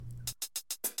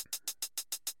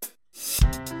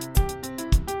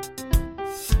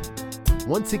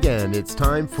Once again, it's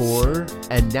time for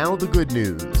And Now the Good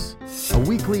News, a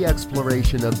weekly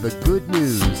exploration of the good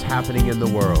news happening in the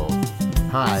world.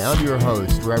 Hi, I'm your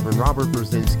host, Reverend Robert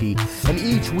Brzezinski, and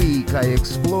each week I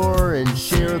explore and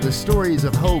share the stories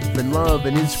of hope and love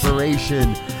and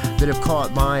inspiration that have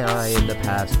caught my eye in the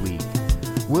past week.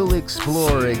 We'll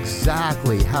explore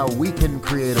exactly how we can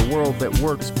create a world that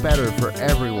works better for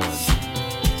everyone.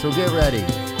 So get ready,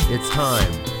 it's time.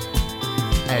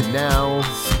 And now,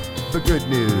 the good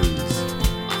news.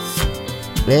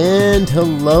 And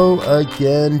hello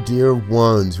again, dear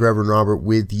ones. Reverend Robert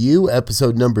with you,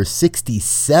 episode number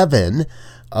 67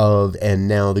 of And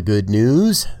Now the Good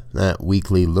News, that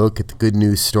weekly look at the good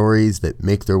news stories that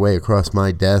make their way across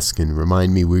my desk and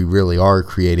remind me we really are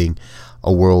creating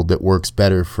a world that works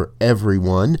better for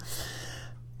everyone.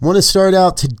 I want to start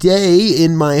out today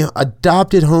in my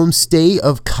adopted home state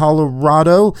of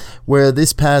Colorado, where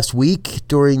this past week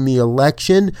during the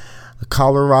election,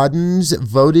 Coloradans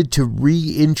voted to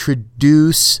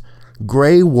reintroduce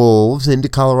gray wolves into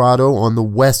Colorado on the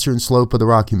western slope of the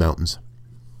Rocky Mountains.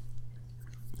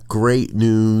 Great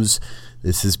news.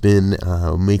 This has been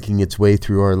making its way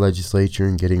through our legislature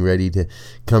and getting ready to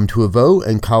come to a vote.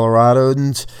 And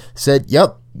Coloradans said,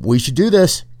 yep, we should do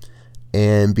this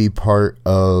and be part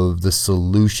of the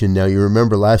solution. Now, you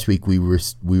remember last week we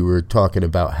were talking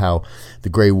about how the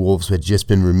gray wolves had just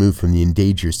been removed from the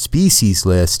endangered species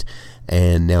list,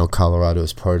 and now Colorado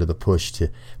is part of the push to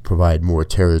provide more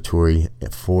territory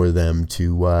for them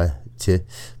to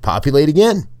populate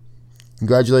again.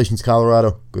 Congratulations,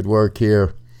 Colorado. Good work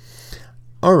here.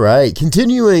 All right,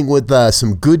 continuing with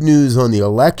some good news on the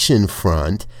election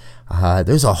front.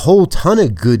 There's a whole ton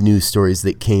of good news stories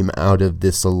that came out of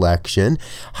this election.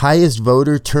 Highest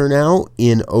voter turnout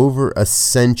in over a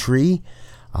century.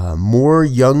 More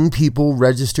young people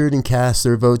registered and cast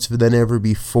their votes than ever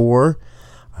before.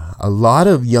 A lot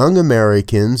of young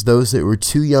Americans, those that were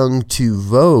too young to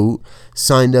vote,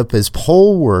 signed up as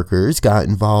poll workers, got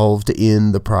involved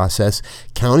in the process,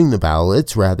 counting the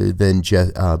ballots rather than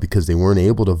just because they weren't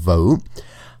able to vote.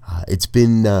 It's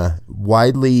been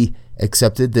widely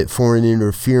accepted that foreign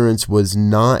interference was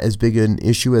not as big an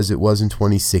issue as it was in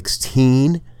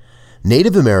 2016.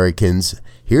 Native Americans,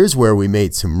 here's where we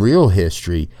made some real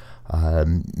history.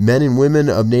 Men and women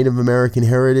of Native American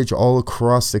heritage all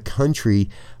across the country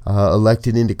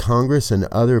elected into Congress and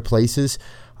other places.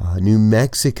 New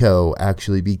Mexico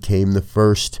actually became the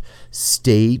first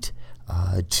state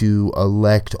to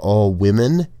elect all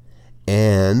women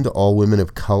and all women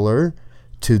of color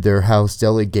to their House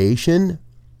delegation.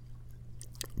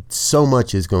 So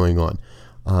much is going on.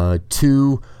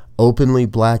 2 openly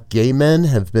black gay men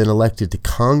have been elected to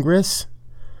Congress.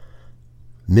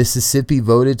 Mississippi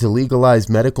voted to legalize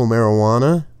medical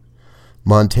marijuana.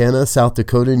 Montana, South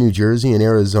Dakota, New Jersey, and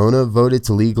Arizona voted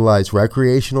to legalize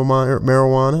recreational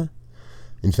marijuana.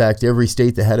 In fact, every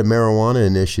state that had a marijuana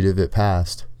initiative, it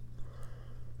passed.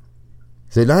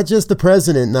 So not just the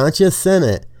president, not just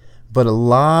Senate, but a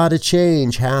lot of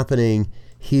change happening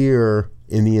here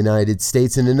in the United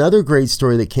States. And another great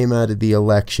story that came out of the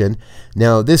election.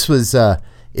 Now, this was,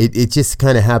 it just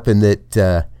kind of happened that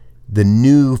the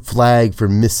new flag for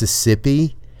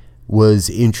Mississippi was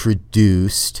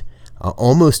introduced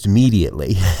almost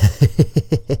immediately.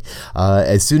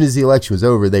 As soon as the election was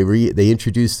over, they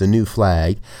introduced the new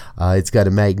flag. It's got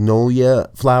a magnolia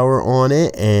flower on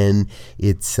it, and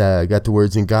it's got the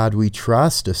words, "In God We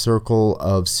Trust," a circle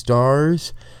of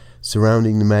stars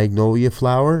surrounding the magnolia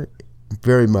flower.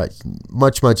 Very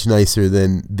much nicer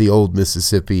than the old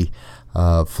Mississippi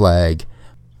flag.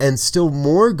 And still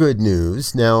more good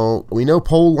news. Now, we know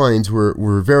poll lines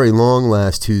were very long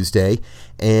last Tuesday,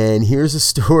 and here's a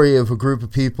story of a group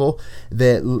of people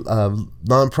that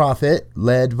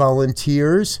nonprofit-led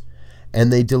volunteers,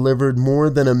 and they delivered more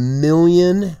than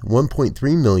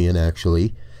 1.3 million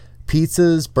actually,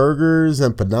 pizzas, burgers,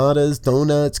 empanadas,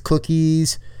 donuts,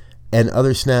 cookies, and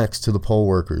other snacks to the poll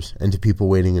workers and to people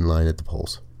waiting in line at the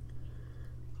polls.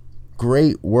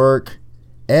 Great work.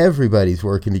 Everybody's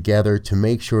working together to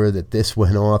make sure that this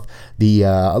went off.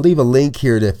 I'll leave a link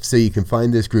here so you can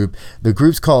find this group. The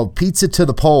group's called Pizza to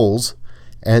the Polls,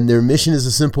 and their mission is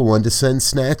a simple one: to send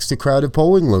snacks to crowded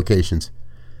polling locations.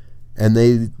 And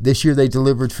this year they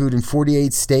delivered food in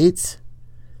 48 states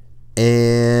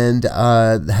and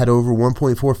had over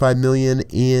 1.45 million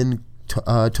in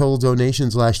total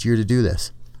donations last year to do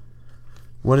this.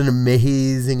 What an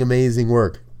amazing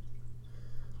work.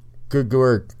 Good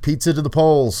work. Pizza to the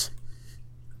polls.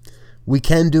 We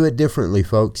can do it differently,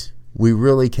 folks. We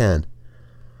really can.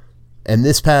 And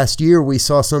this past year, we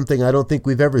saw something I don't think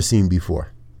we've ever seen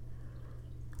before.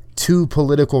 2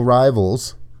 political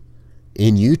rivals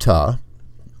in Utah,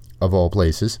 of all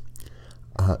places,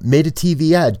 made a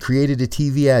TV ad, created a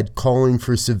TV ad calling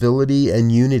for civility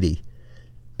and unity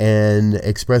and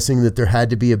expressing that there had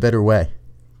to be a better way.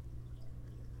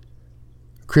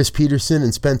 Chris Peterson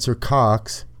and Spencer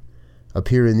Cox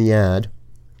appear in the ad.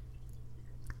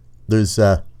 There's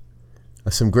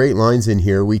some great lines in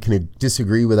here. We can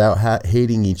disagree without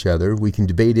hating each other. We can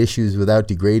debate issues without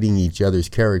degrading each other's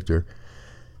character.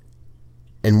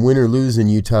 And win or lose in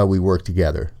Utah, we work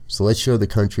together. So let's show the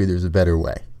country there's a better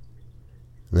way.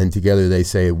 And then together they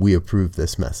say, we approve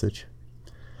this message.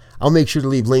 I'll make sure to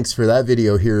leave links for that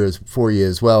video here for you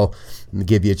as well, and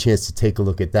give you a chance to take a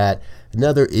look at that.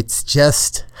 It's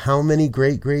just how many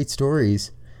great stories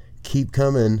keep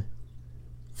coming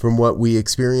from what we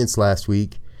experienced last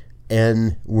week.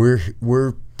 And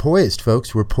we're poised,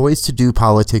 folks. We're poised to do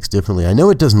politics differently. I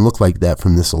know it doesn't look like that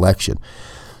from this election,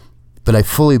 but I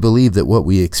fully believe that what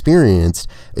we experienced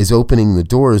is opening the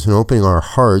doors and opening our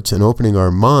hearts and opening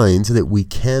our minds that we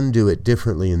can do it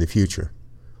differently in the future.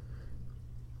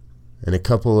 And a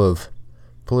couple of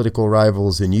political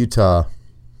rivals in Utah,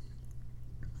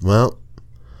 well,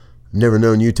 I've never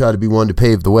known Utah to be one to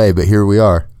pave the way, but here we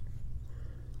are.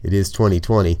 It is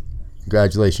 2020.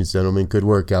 Congratulations, gentlemen. Good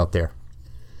work out there.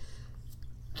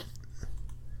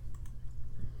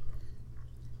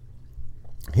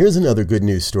 Here's another good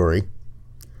news story.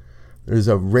 There's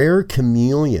a rare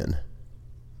chameleon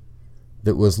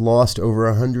that was lost over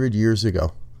 100 years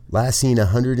ago. Last seen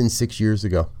 106 years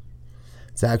ago.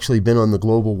 It's actually been on the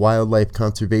Global Wildlife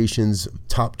Conservation's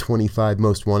top 25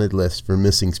 most wanted list for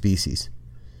missing species.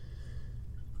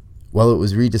 Well, it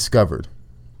was rediscovered.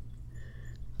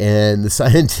 And the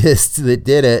scientists that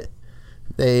did it,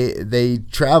 they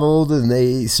traveled and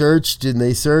they searched,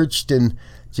 and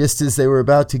just as they were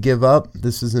about to give up,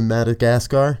 this was in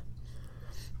Madagascar,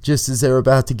 just as they were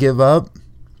about to give up,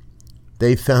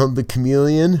 they found the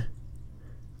chameleon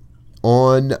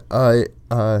on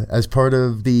as part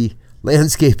of the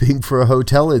landscaping for a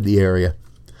hotel in the area.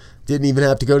 Didn't even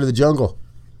have to go to the jungle.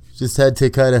 Just had to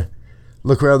kind of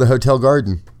look around the hotel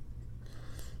garden.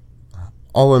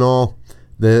 All in all,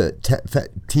 the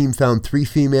team found 3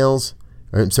 males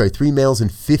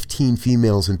and 15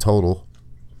 females in total,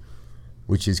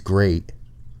 which is great.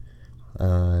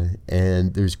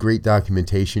 And there's great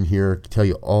documentation here to tell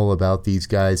you all about these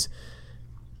guys.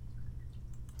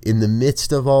 In the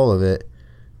midst of all of it,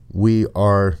 we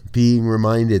are being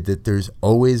reminded that there's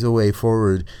always a way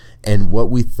forward, and what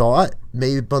we thought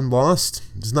may have been lost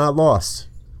is not lost.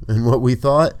 And what we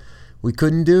thought we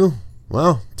couldn't do,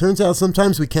 well, turns out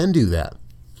sometimes we can do that.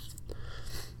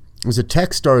 There's a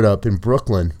tech startup in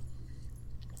Brooklyn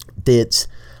that's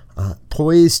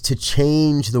poised to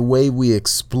change the way we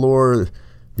explore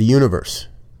the universe.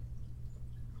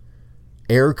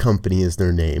 Air Company is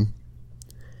their name.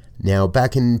 Now,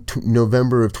 back in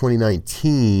November of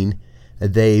 2019,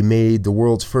 they made the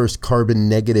world's first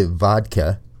carbon-negative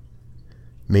vodka,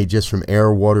 made just from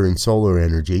air, water, and solar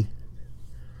energy.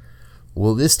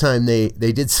 Well, this time they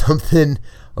did something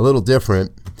a little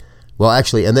different. Well,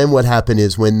 actually, and then what happened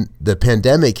is when the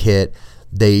pandemic hit,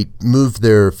 they moved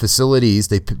their facilities,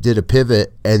 they did a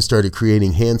pivot and started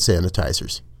creating hand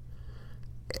sanitizers.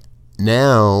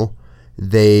 Now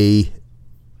they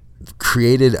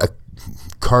created a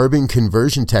carbon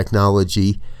conversion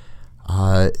technology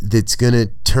that's going to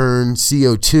turn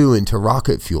CO2 into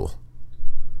rocket fuel.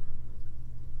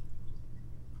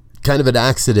 Kind of an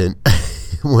accident.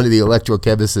 One of the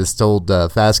electrochemists told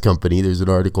Fast Company, there's an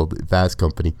article, Fast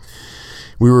Company,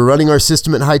 we were running our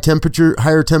system at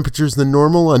higher temperatures than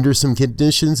normal under some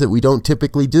conditions that we don't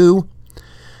typically do,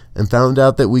 and found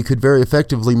out that we could very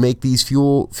effectively make these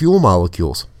fuel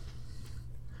molecules.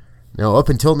 Now, up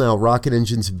until now, rocket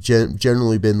engines have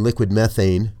generally been liquid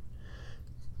methane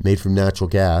made from natural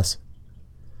gas.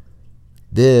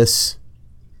 This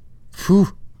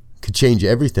could change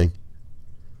everything.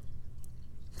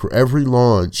 For every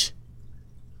launch,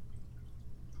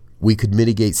 we could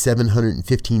mitigate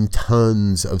 715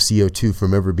 tons of CO2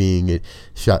 from ever being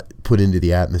put into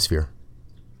the atmosphere.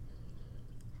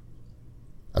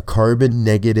 A carbon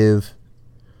negative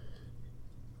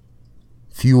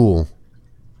fuel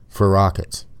for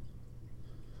rockets.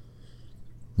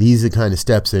 These are the kind of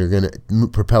steps that are going to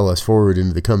propel us forward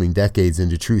into the coming decades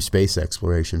into true space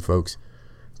exploration, folks.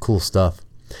 Cool stuff.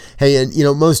 Hey, and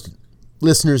most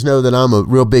listeners know that I'm a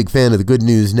real big fan of the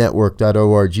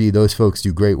goodnewsnetwork.org. Those folks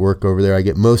do great work over there. I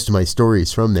get most of my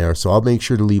stories from there, so I'll make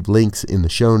sure to leave links in the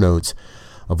show notes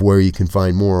of where you can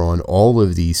find more on all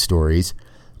of these stories.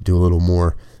 Do a little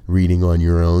more reading on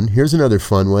your own. Here's another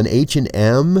fun one.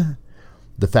 H&M,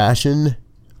 the fashion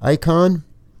icon,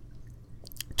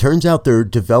 turns out they're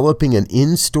developing an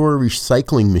in-store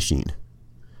recycling machine.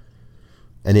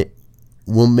 And it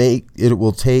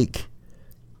will take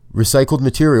recycled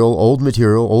material,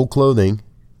 old clothing,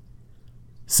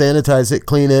 sanitize it,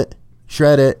 clean it,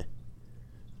 shred it,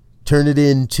 turn it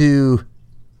into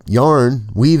yarn,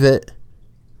 weave it,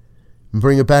 and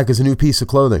bring it back as a new piece of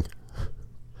clothing.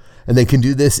 And they can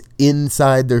do this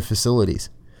inside their facilities,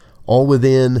 all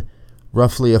within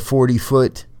roughly a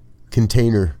 40-foot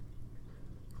container,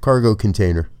 cargo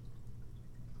container.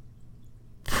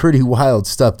 Pretty wild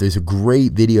stuff. There's a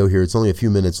great video here. It's only a few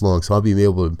minutes long, so I'll be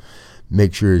able to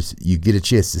make sure you get a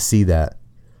chance to see that.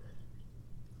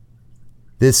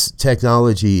 This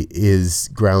technology is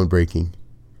groundbreaking.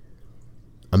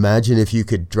 Imagine if you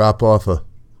could drop off a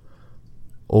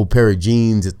old pair of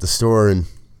jeans at the store and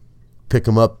pick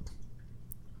them up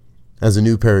as a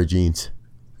new pair of jeans.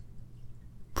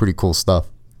 Pretty cool stuff.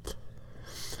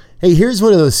 Hey, here's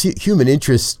one of those human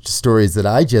interest stories that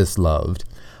I just loved.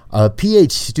 A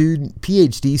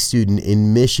PhD student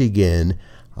in Michigan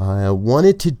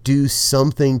wanted to do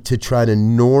something to try to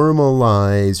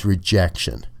normalize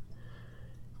rejection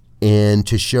and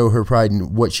to show her pride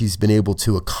in what she's been able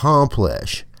to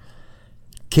accomplish.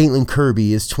 Caitlin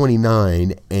Kirby is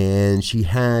 29, and she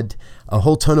had a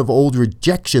whole ton of old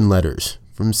rejection letters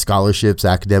from scholarships,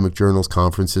 academic journals,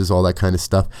 conferences, all that kind of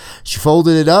stuff. She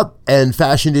folded it up and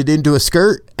fashioned it into a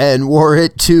skirt and wore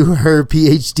it to her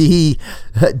PhD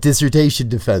dissertation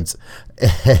defense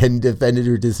and defended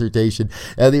her dissertation.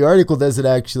 Now, the article doesn't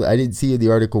actually, I didn't see in the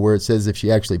article where it says if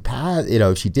she actually passed,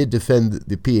 if she did defend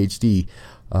the PhD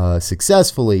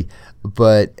successfully,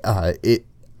 but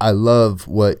I love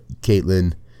what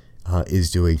Caitlin is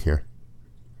doing here.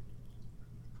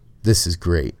 This is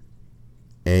great.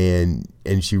 And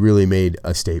she really made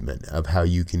a statement of how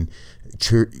you can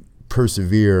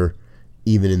persevere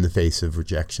even in the face of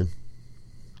rejection.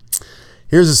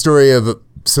 Here's a story of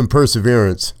some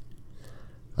perseverance.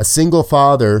 A single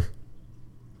father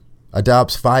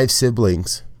adopts 5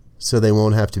 siblings so they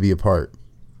won't have to be apart.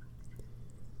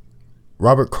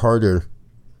 Robert Carter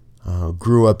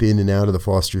grew up in and out of the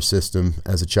foster system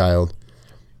as a child,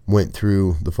 went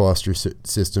through the foster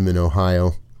system in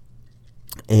Ohio,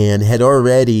 and had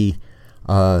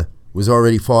was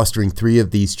already fostering 3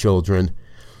 of these children,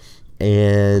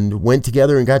 and went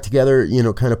together and got together,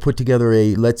 kind of put together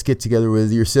a let's get together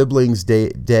with your siblings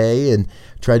day and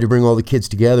tried to bring all the kids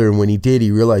together. And when he did,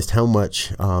 he realized how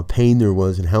much pain there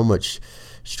was and how much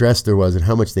stress there was and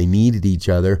how much they needed each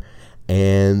other.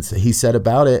 And so he set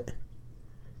about it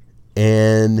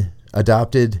and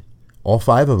adopted all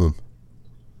 5 of them.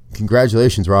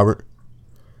 Congratulations, Robert.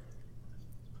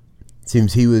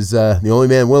 Seems he was the only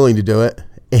man willing to do it,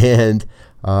 and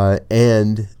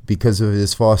because of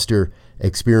his foster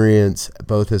experience,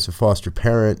 both as a foster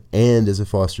parent and as a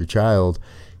foster child,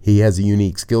 he has a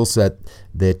unique skill set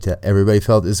that everybody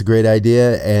felt is a great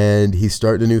idea, and he's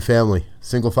starting a new family.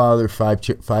 Single father, 5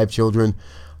 children,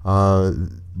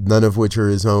 none of which are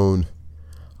his own,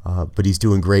 but he's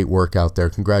doing great work out there.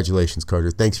 Congratulations,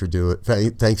 Carter. Thanks for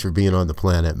being on the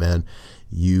planet, man.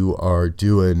 You are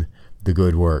doing the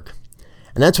good work.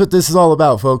 And that's what this is all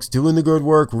about, folks. Doing the good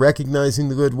work, recognizing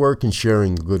the good work, and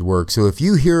sharing the good work. So if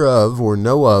you hear of or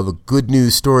know of a good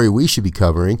news story we should be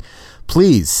covering,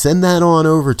 please send that on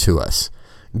over to us.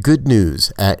 Good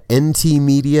news at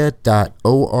ntmedia.org.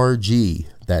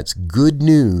 That's good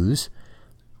news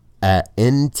at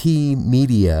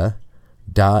ntmedia.org.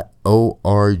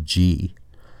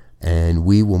 And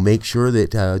we will make sure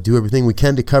that do everything we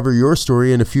can to cover your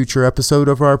story in a future episode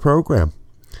of our program.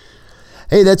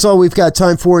 Hey, that's all we've got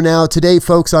time for now. Today,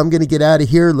 folks, I'm going to get out of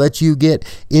here, let you get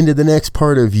into the next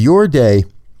part of your day,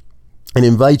 and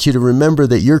invite you to remember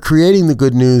that you're creating the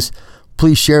good news.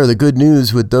 Please share the good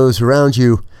news with those around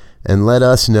you, and let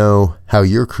us know how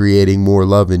you're creating more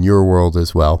love in your world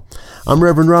as well. I'm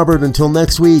Reverend Robert. Until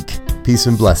next week, peace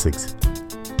and blessings.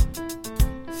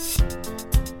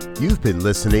 You've been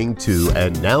listening to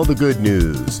And Now the Good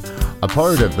News, a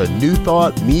part of the New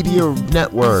Thought Media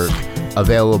Network,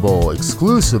 available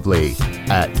exclusively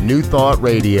at New Thought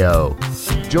Radio.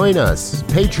 Join us,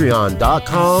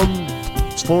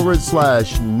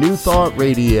 patreon.com/New Thought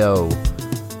Radio.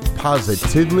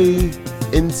 Positively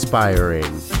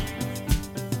inspiring.